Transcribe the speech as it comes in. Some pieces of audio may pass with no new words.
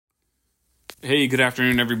Hey, good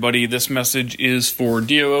afternoon, everybody. This message is for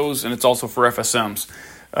DOOs and it's also for FSMs.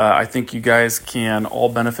 I think you guys can all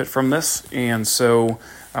benefit from this, and so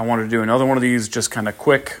I wanted to do another one of these, just kind of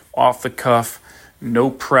quick, off the cuff,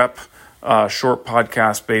 no prep, short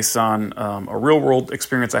podcast based on a real world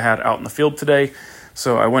experience I had out in the field today.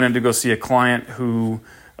 So I went in to go see a client who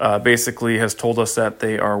basically has told us that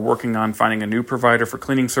they are working on finding a new provider for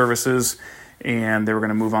cleaning services, and they were going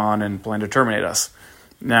to move on and plan to terminate us.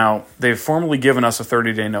 Now, they've formally given us a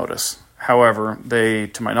 30-day notice. However, they,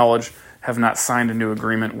 to my knowledge, have not signed a new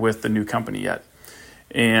agreement with the new company yet.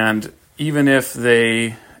 And even if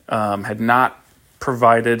they had not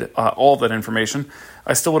provided all that information,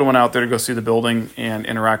 I still would have went out there to go see the building and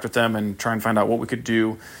interact with them and try and find out what we could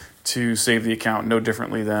do to save the account, no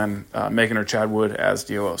differently than Megan or Chad would as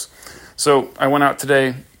DOOs. So I went out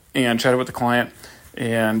today and chatted with the client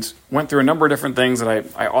and went through a number of different things that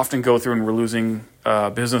I often go through when we're losing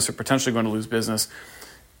business or potentially going to lose business.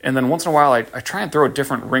 And then once in a while, I try and throw a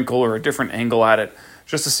different wrinkle or a different angle at it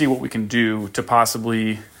just to see what we can do to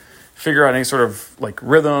possibly figure out any sort of like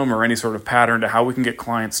rhythm or any sort of pattern to how we can get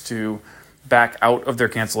clients to back out of their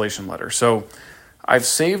cancellation letter. So I've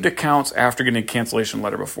saved accounts after getting a cancellation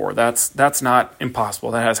letter before. That's not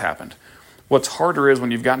impossible. That has happened. What's harder is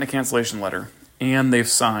when you've gotten a cancellation letter and they've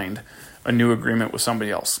signed a new agreement with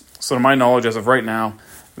somebody else. So to my knowledge, as of right now,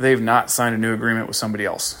 they've not signed a new agreement with somebody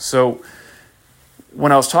else. So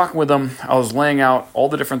when I was talking with them, I was laying out all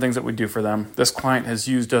the different things that we do for them. This client has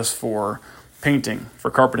used us for painting,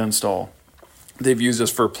 for carpet install. They've used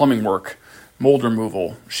us for plumbing work, mold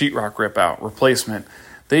removal, sheetrock rip out, replacement.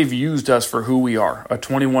 They've used us for who we are, a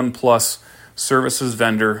 21 plus services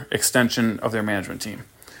vendor extension of their management team.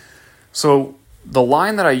 So the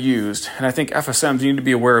line that I used, and I think FSMs need to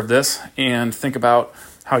be aware of this and think about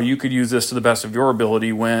how you could use this to the best of your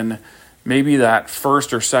ability when maybe that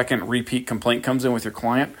first or second repeat complaint comes in with your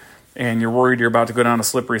client and you're worried you're about to go down a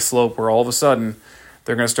slippery slope where all of a sudden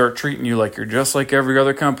they're going to start treating you like you're just like every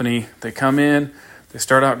other company. They come in, they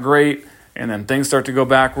start out great, and then things start to go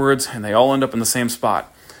backwards and they all end up in the same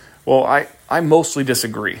spot. Well, I mostly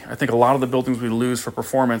disagree. I think a lot of the buildings we lose for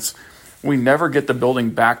performance, we never get the building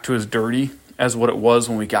back to as dirty as what it was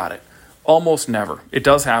when we got it. Almost never. It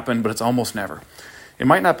does happen, but it's almost never. It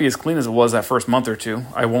might not be as clean as it was that first month or two.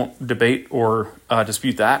 I won't debate or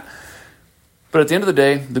dispute that. But at the end of the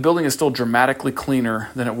day, the building is still dramatically cleaner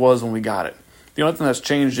than it was when we got it. The only thing that's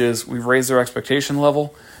changed is we've raised their expectation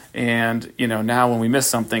level, and now when we miss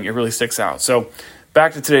something, it really sticks out. So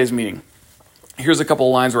back to today's meeting. Here's a couple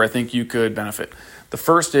of lines where I think you could benefit. The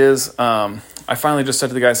first is I finally just said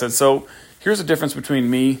to the guy, so here's the difference between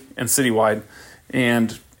me and Citywide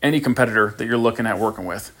and any competitor that you're looking at working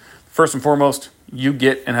with. First and foremost, you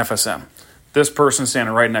get an FSM. This person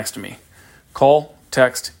standing right next to me. Call,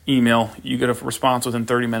 text, email. You get a response within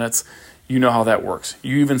 30 minutes. You know how that works.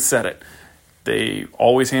 You even said it. They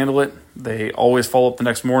always handle it. They always follow up the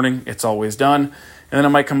next morning. It's always done. And then it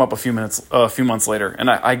might come up a few months later. And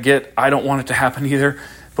I don't want it to happen either,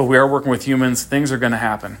 but we are working with humans. Things are going to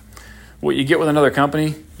happen. What you get with another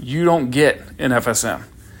company, you don't get an FSM.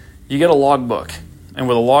 You get a logbook. And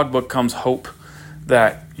with a logbook comes hope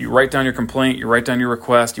that you write down your complaint, you write down your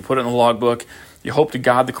request, you put it in the logbook, you hope to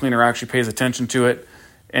God the cleaner actually pays attention to it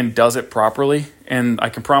and does it properly. And I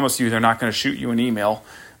can promise you they're not going to shoot you an email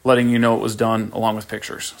letting you know it was done along with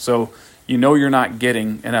pictures. So you're not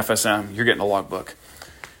getting an FSM, you're getting a logbook.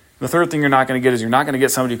 The third thing you're not going to get is you're not going to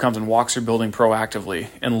get somebody who comes and walks your building proactively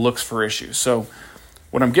and looks for issues. So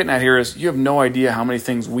what I'm getting at here is you have no idea how many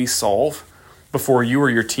things we solve before you or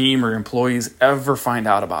your team or your employees ever find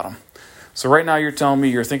out about them. So right now you're telling me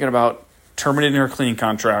you're thinking about terminating your cleaning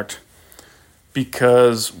contract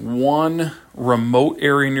because one remote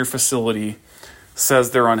area in your facility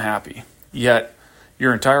says they're unhappy. Yet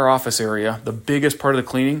your entire office area, the biggest part of the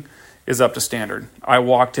cleaning, is up to standard. I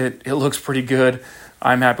walked it. It looks pretty good.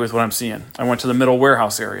 I'm happy with what I'm seeing. I went to the middle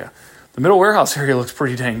warehouse area. The middle warehouse area looks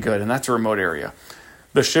pretty dang good, and that's a remote area.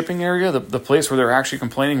 The shipping area, the place where they're actually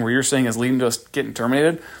complaining, where you're saying is leading to us getting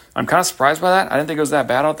terminated, I'm kind of surprised by that. I didn't think it was that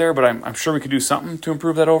bad out there, but I'm sure we could do something to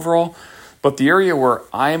improve that overall. But the area where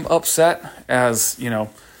I'm upset as,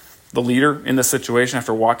 the leader in this situation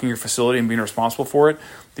after walking your facility and being responsible for it,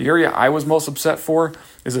 the area I was most upset for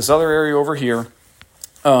is this other area over here.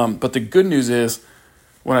 But the good news is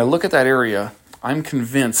when I look at that area, I'm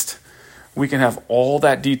convinced we can have all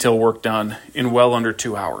that detail work done in well under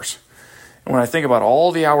 2 hours. And when I think about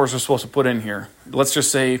all the hours we're supposed to put in here, let's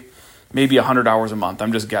just say maybe 100 hours a month.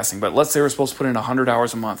 I'm just guessing, but let's say we're supposed to put in 100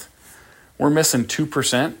 hours a month. We're missing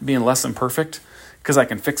 2% being less than perfect because I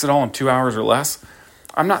can fix it all in 2 hours or less.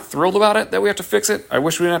 I'm not thrilled about it that we have to fix it. I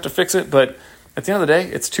wish we didn't have to fix it, but at the end of the day,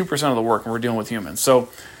 it's 2% of the work and we're dealing with humans. So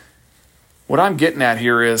what I'm getting at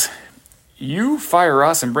here is you fire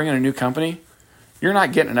us and bring in a new company, you're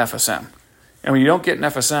not getting an FSM. And when you don't get an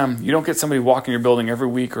FSM, you don't get somebody walking your building every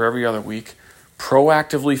week or every other week,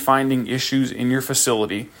 proactively finding issues in your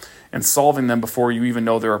facility and solving them before you even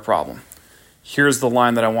know they're a problem. Here's the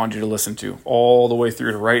line that I want you to listen to all the way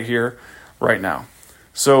through to right here, right now.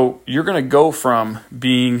 So you're going to go from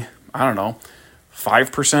being,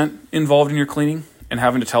 5% involved in your cleaning and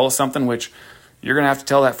having to tell us something, which you're going to have to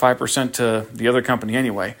tell that 5% to the other company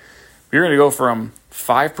anyway. You're going to go from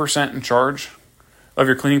 5% in charge of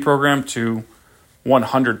your cleaning program to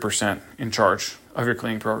 100% in charge of your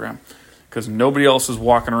cleaning program, because nobody else is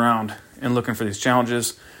walking around and looking for these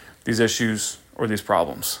challenges, these issues, or these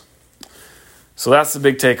problems. So that's the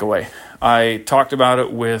big takeaway. I talked about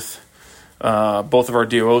it with both of our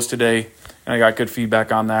DOOs today, and I got good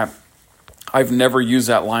feedback on that. I've never used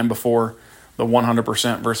that line before, the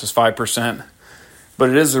 100% versus 5%, but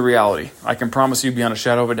it is a reality. I can promise you beyond a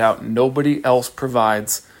shadow of a doubt, nobody else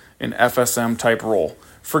provides an FSM type role.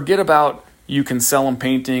 Forget about you can sell them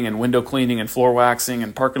painting and window cleaning and floor waxing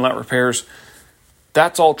and parking lot repairs.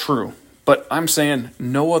 That's all true. But I'm saying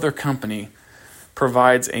no other company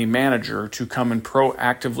provides a manager to come and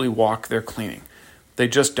proactively walk their cleaning. They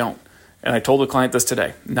just don't. And I told the client this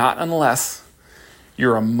today, not unless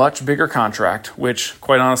you're a much bigger contract, which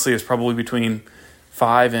quite honestly is probably between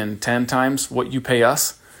 5 and 10 times what you pay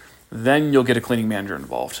us, then you'll get a cleaning manager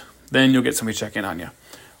involved. Then you'll get somebody checking on you.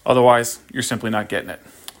 Otherwise, you're simply not getting it.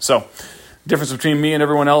 So the difference between me and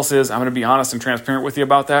everyone else is I'm going to be honest and transparent with you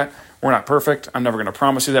about that. We're not perfect. I'm never going to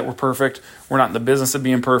promise you that we're perfect. We're not in the business of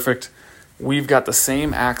being perfect. We've got the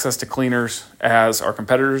same access to cleaners as our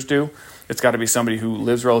competitors do. It's got to be somebody who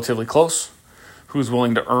lives relatively close, who's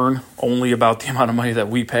willing to earn only about the amount of money that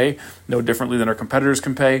we pay, no differently than our competitors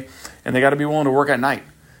can pay, and they got to be willing to work at night.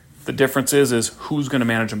 The difference is who's going to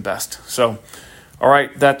manage them best. So, all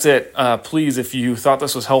right, that's it. Please, if you thought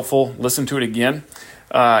this was helpful, listen to it again.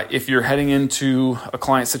 If you're heading into a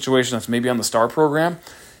client situation that's maybe on the STAR program,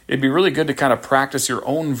 it'd be really good to kind of practice your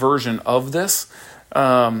own version of this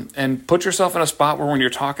and put yourself in a spot where when you're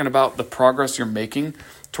talking about the progress you're making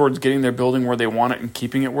towards getting their building where they want it and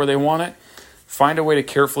keeping it where they want it, find a way to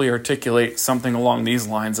carefully articulate something along these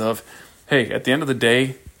lines of, hey, at the end of the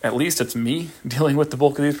day, at least it's me dealing with the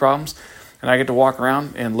bulk of these problems, and I get to walk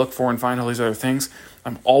around and look for and find all these other things.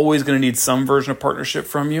 I'm always going to need some version of partnership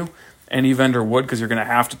from you. Any vendor would, because you're going to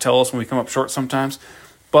have to tell us when we come up short sometimes.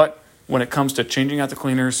 But when it comes to changing out the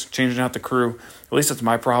cleaners, changing out the crew, at least it's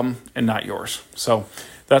my problem and not yours. So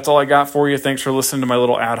that's all I got for you. Thanks for listening to my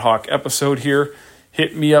little ad hoc episode here.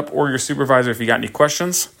 Hit me up or your supervisor if you got any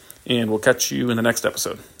questions, and we'll catch you in the next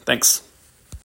episode. Thanks.